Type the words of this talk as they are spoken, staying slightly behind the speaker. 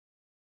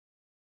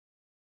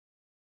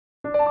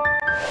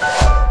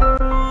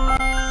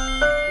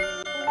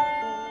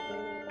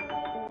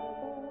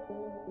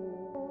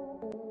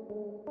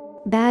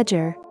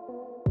Badger,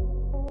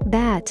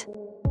 bat,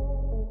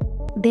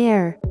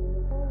 bear,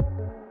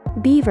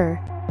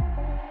 beaver,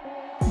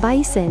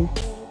 bison,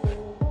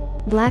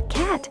 black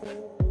cat,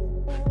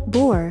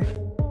 boar,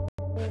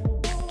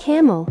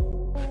 camel,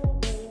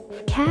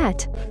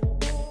 cat,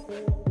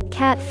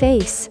 cat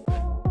face,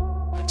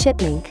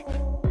 chipmunk,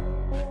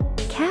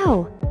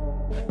 cow,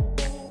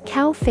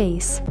 cow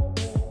face,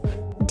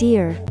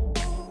 deer,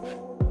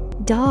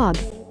 dog,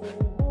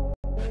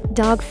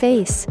 dog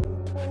face,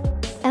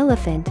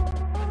 elephant,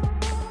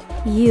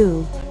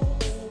 ewe,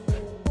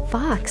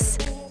 fox,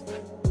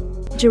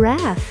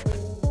 giraffe,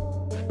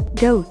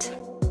 goat,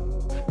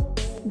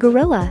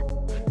 gorilla,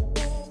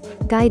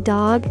 guide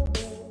dog,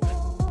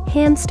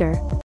 hamster,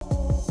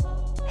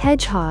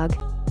 hedgehog,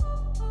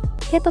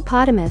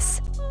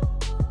 hippopotamus,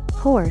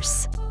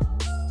 horse,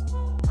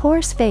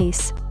 horse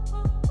face,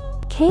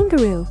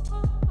 kangaroo,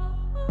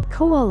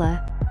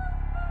 koala,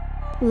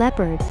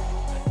 leopard,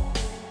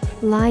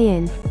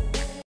 lion,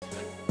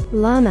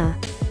 llama,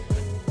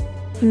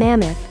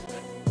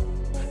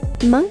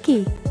 mammoth,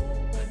 monkey,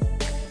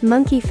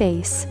 monkey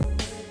face,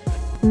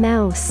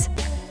 mouse,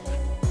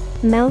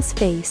 mouse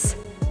face,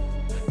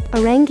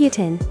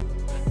 orangutan,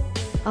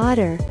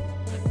 otter,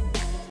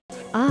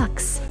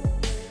 ox,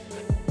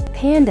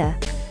 panda,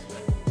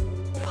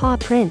 paw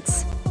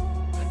prints,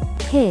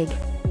 pig,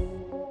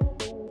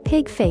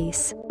 pig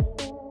face,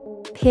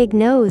 pig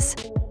nose,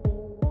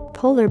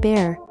 polar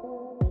bear,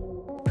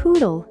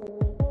 poodle,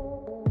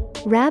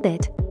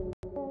 rabbit,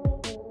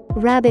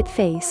 rabbit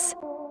face,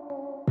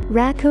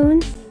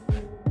 raccoon,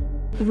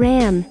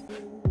 ram,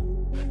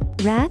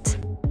 rat,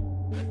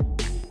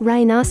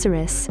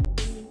 rhinoceros,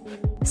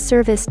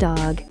 service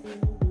dog,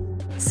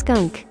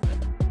 skunk,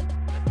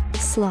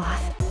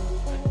 sloth,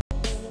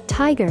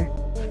 tiger,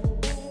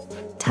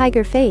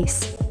 tiger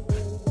face,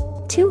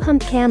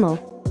 two-hump camel,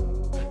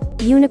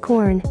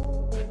 unicorn,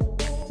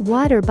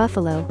 water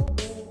buffalo,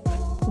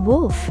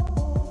 wolf,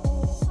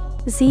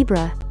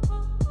 zebra,